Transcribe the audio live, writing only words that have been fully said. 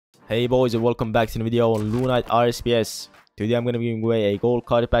Hey boys, and welcome back to the video on LUNITE RSPS. Today I'm going to be giving away a gold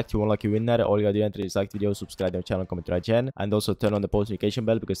card pack to one lucky winner. All you gotta do enter is like the video, subscribe to my channel, comment right gen, and also turn on the post notification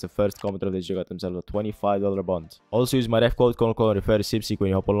bell because the first commenter of this video got themselves a $25 bond. Also use my ref code, refer to SIPSEEK. When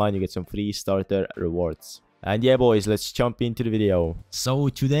you hop online, you get some free starter rewards. And yeah boys, let's jump into the video. So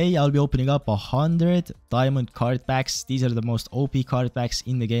today I'll be opening up 100 diamond card packs. These are the most OP card packs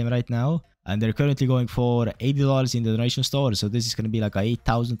in the game right now. And they're currently going for $80 in the donation store. So this is going to be like a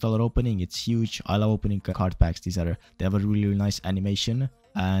 $8,000 opening. It's huge. I love opening card packs. They have a really nice animation.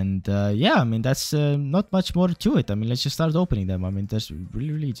 And yeah, I mean, that's not much more to it. I mean, let's just start opening them. I mean, there's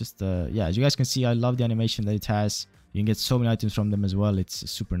really just, yeah, as you guys can see, I love the animation that it has. You can get so many items from them as well. It's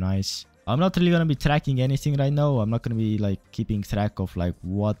super nice. I'm not really going to be tracking anything right now. I'm not going to be like keeping track of like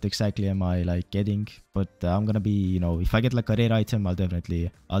what exactly am I like getting. But I'm going to be, you know, if I get like a rare item, I'll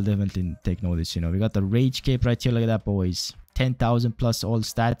definitely take notice, you know. We got the Rage Cape right here. Look at that, boys. 10,000 plus all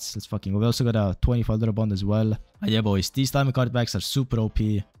stats. Let's fucking go. We also got a $25 bond as well. And yeah, boys, these diamond card packs are super OP.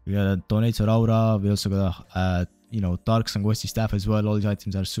 We got a Donator Aura. We also got a, you know, Dark Sanguesti Staff as well. All these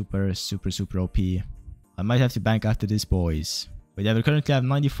items are super OP. I might have to bank after this, boys. But yeah, we currently have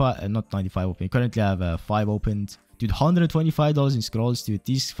not 95 open. We currently have 5 opened. Dude, $125 in scrolls, dude.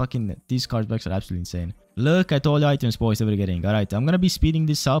 These card packs are absolutely insane. Look at all the items, boys, that we're getting. Alright, I'm gonna be speeding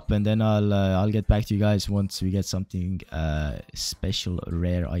this up and then I'll get back to you guys once we get something special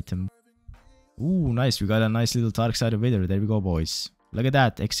rare item. Ooh, nice. We got a nice little dark side of Wither. There we go, boys. Look at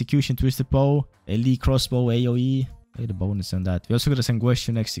that. Execution Twisted Bow, Elite Crossbow, AoE. Look at the bonus on that. We also got a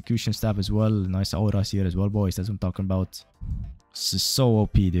Sanguestian Execution Staff as well. Nice auras here as well, boys. That's what I'm talking about. This is so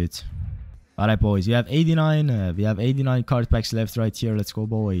OP, dude. Alright, boys. We have 89 card packs left right here. Let's go,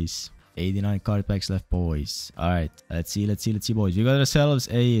 boys. 89 card packs left, boys. Alright. Let's see, boys. We got ourselves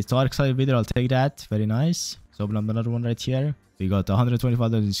a Dark Side Wither. I'll take that. Very nice. Let's open up another one right here. We got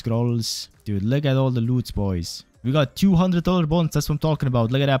 $125 in scrolls. Dude, look at all the loots, boys. We got $200 bonds. That's what I'm talking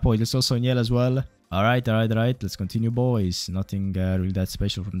about. Look at that, boys. There's also in yellow as well. Alright. Let's continue, boys. Nothing really that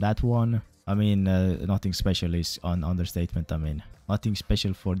special from that one. I mean, nothing special is on understatement. I mean, nothing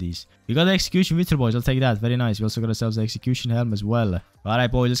special for these. We got the Execution Wither, boys. I'll take that. Very nice. We also got ourselves the Execution Helm as well.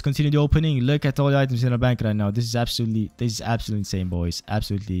 Alright, boys. Let's continue the opening. Look at all the items in our bank right now. This is absolutely insane, boys.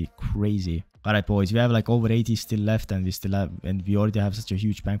 Absolutely crazy. Alright, boys. We have like over 80 still left, and we already have such a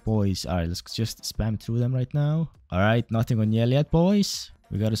huge bank, boys. Alright, let's just spam through them right now. Alright, nothing on yellow yet, boys.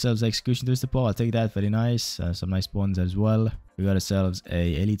 We got ourselves Execution Twisted Bow. I'll take that. Very nice. Some nice bonds as well. We got ourselves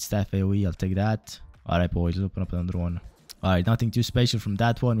a Elite Staff AoE. I'll take that. Alright, boys. Let's open up another one. Alright, nothing too special from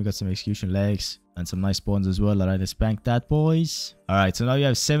that one. We got some Execution Legs and some nice bonds as well. Alright, let's bank that, boys. Alright, so now we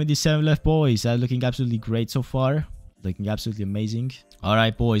have 77 left, boys. That's looking absolutely great so far. Looking absolutely amazing.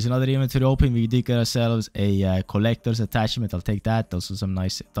 Alright, boys. Another inventory open. We did get ourselves a collector's attachment. I'll take that. Also some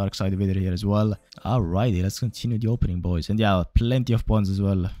nice dark side Wither here as well. Alrighty, let's continue the opening, boys. And yeah, plenty of bonds as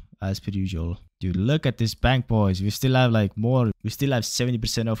well, as per usual. Dude, look at this bank, boys. We still have like more. We still have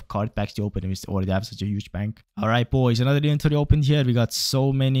 70% of card packs to open, and we already have such a huge bank. Alright, boys. Another inventory opened here. We got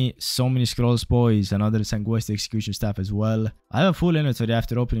so many scrolls, boys. Another Sanguesti Execution Staff as well. I have a full inventory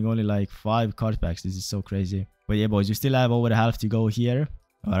after opening only like 5 card packs. This is so crazy. But yeah, boys, we still have over half to go here.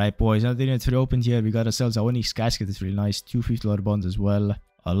 Alright, boys. Another inventory opened here. We got ourselves a Onyx Casket. It's really nice. 2 $50 bonds as well.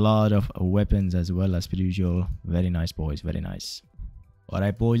 A lot of weapons as well, as per usual. Very nice, boys. Very nice.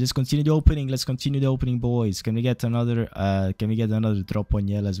 Alright, boys, let's continue the opening. Let's continue the opening, boys. Can we get another drop on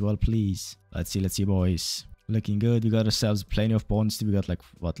yellow as well, please? Let's see, boys. Looking good. We got ourselves plenty of bonds. We got like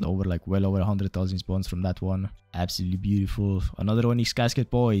what, well over 100,000 bonds from that one. Absolutely beautiful. Another Onyx Casket,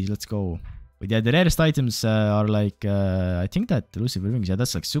 boys. Let's go. But yeah, the rarest items are like I think that Elusive Rings. Yeah,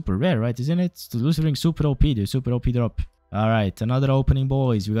 that's like super rare, right? Isn't it? The Elusive Ring super OP, dude. Super OP drop. Alright, another opening,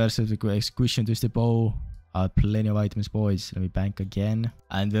 boys. We got ourselves a Execution Twisted Bow. Plenty of items, boys. Let me bank again.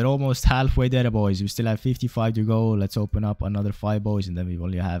 And we're almost halfway there, boys. We still have 55 to go. Let's open up another 5, boys. And then we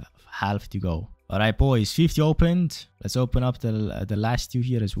only have half to go. Alright, boys. 50 opened. Let's open up the last 2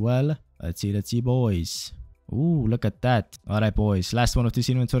 here as well. Let's see, boys. Ooh, look at that. Alright, boys. Last one of this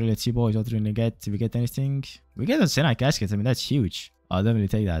inventory. Let's see, boys. What we're gonna get. Did we get anything? We get a Senai Casket. I mean, that's huge. I'll definitely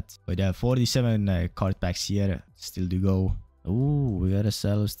take that. But yeah, 47 card packs here. Still to go. Ooh, we got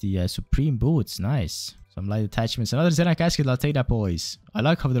ourselves the Supreme Boots. Nice. Some light attachments. Another Senai Casket. I'll take that, boys. I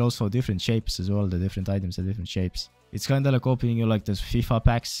like how they're also different shapes as well. The different items are different shapes. It's kind of like opening you like those FIFA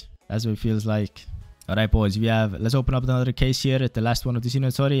packs. That's what it feels like. Alright, boys. Let's open up another case here at the last one of this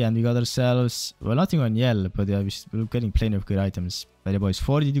inventory. And we got ourselves, well, nothing on yellow, but we're getting plenty of good items. But yeah, boys,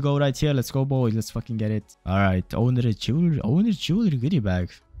 40 to go right here. Let's go, boys. Let's fucking get it. Alright, owner jewelry goodie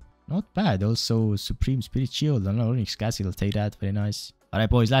bag. Not bad. Also, Supreme Spirit Shield. Another Onyx Casket. I'll take that. Very nice. Alright,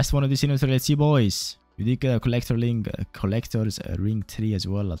 boys. Last one of this inventory. Let's see, boys. We did get a collector's ring 3 as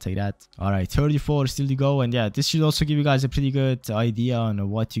well. I'll take that. Alright, 34 still to go. And yeah, this should also give you guys a pretty good idea on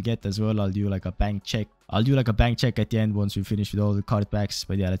what you get as well. I'll do like a bank check. At the end once we finish with all the card packs.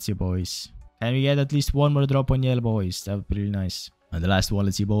 But yeah, let's see, boys. Can we get at least one more drop on yellow, boys? That would be really nice. And the last one,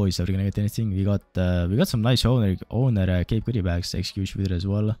 let's see, boys. Are we gonna get anything? We got some nice owner Cape goodie bags, execution with it as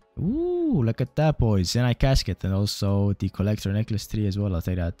well. Ooh, look at that, boys. Zenite casket and also the collector necklace 3 as well. I'll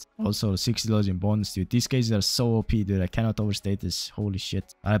take that. Also $60 in bonds, dude. These cases are so OP, dude. I cannot overstate this. Holy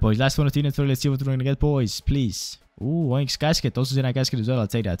shit. Alright, boys. Last one of the inventory. Let's see what we're gonna get, boys. Please. Ooh, Onyx casket. Also Zenite casket as well. I'll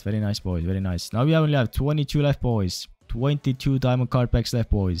take that. Very nice, boys. Very nice. Now we only have 22 left, boys. 22 diamond card packs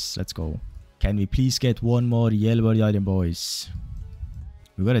left, boys. Let's go. Can we please get one more yellow body item, boys?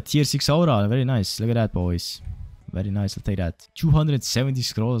 We got a tier 6 aura. Very nice. Look at that, boys. Very nice. I'll take that. 270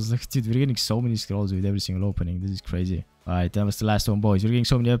 scrolls. Look, dude, we're getting so many scrolls with every single opening. This is crazy. Alright, that was the last one, boys. We're getting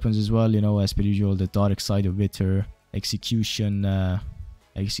so many weapons as well, you know, as per usual. The dark side of Wither. Execution,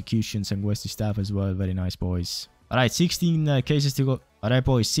 Sanguesti staff as well. Very nice, boys. Alright, 16 cases to go. Alright,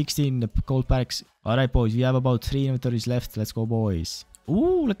 boys. 16 gold packs. Alright, boys. We have about 3 inventories left. Let's go, boys.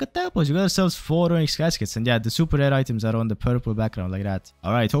 Ooh, look at that, boys. We got ourselves 4 Onyx caskets. And yeah, the super rare items are on the purple background like that.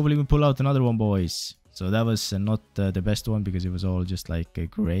 Alright, hopefully we pull out another one, boys. So that was not the best one because it was all just like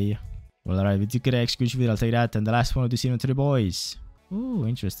grey. Well, alright, we did get an execution video. I'll take that. And the last one of this inventory, boys. Ooh,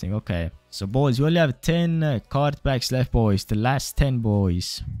 interesting. Okay. So, boys, we only have 10 card packs left, boys. The last 10,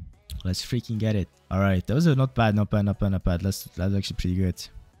 boys. Let's freaking get it. Alright, that was not bad. That's actually pretty good.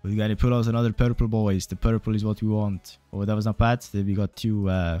 We gotta pull out another purple, boys. The purple is what we want. Oh, that was not bad. Then we got 2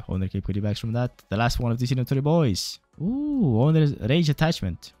 owner Cape goodie bags from that. The last one of this inventory, boys. Ooh, owner's rage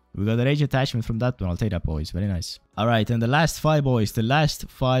attachment. We got a rage attachment from that one. I'll take that, boys. Very nice. Alright, and the last 5, boys. The last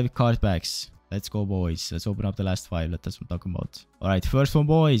 5 card packs. Let's go, boys. Let's open up the last 5. That's what I'm talking about. Alright, first one,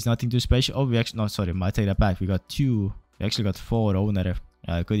 boys. Nothing too special. Oh, we actually... No, sorry. I take that back. We got 2. We actually got 4 owner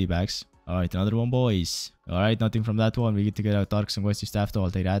goodie bags. Alright, another one, boys. Alright, nothing from that one. We get to get our dark Sanguesti staff though.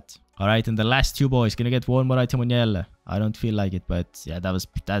 I'll take that. Alright, and the last 2, boys. Gonna get one more item on yellow. I don't feel like it, but yeah,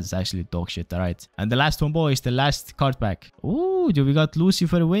 that's actually dog shit. Alright. And the last one, boys. The last card pack. Ooh, dude, we got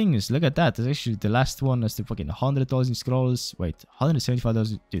Lucifer wings. Look at that. That's actually the last one. That's the fucking 100,000 scrolls. Wait,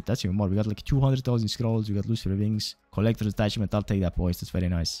 175,000. Dude, that's even more. We got like 200,000 scrolls. We got Lucifer wings. Collector's attachment. I'll take that, boys. That's very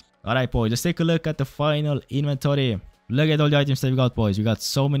nice. Alright, boys. Let's take a look at the final inventory. Look at all the items that we got, boys. We got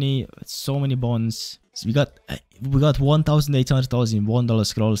so many bonds. So we got 1,800,000 $1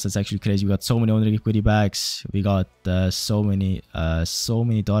 scrolls. That's actually crazy. We got so many owner goodie bags. We got so many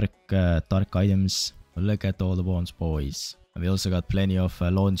dark items. Look at all the bonds, boys. And we also got plenty of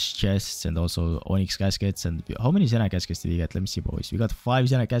launch chests and also Onyx caskets. And how many Zenite caskets did we get? Let me see, boys. We got 5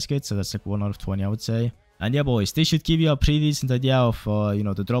 Zenite caskets, so that's like 1 out of 20, I would say. And yeah, boys, this should give you a pretty decent idea of, you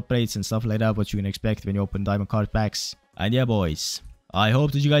know, the drop rates and stuff like that, what you can expect when you open diamond card packs. And yeah, boys, I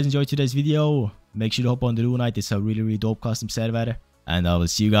hope that you guys enjoyed today's video. Make sure to hop on the LUNITE. It's a really dope custom server. And I will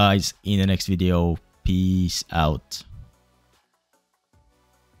see you guys in the next video. Peace out.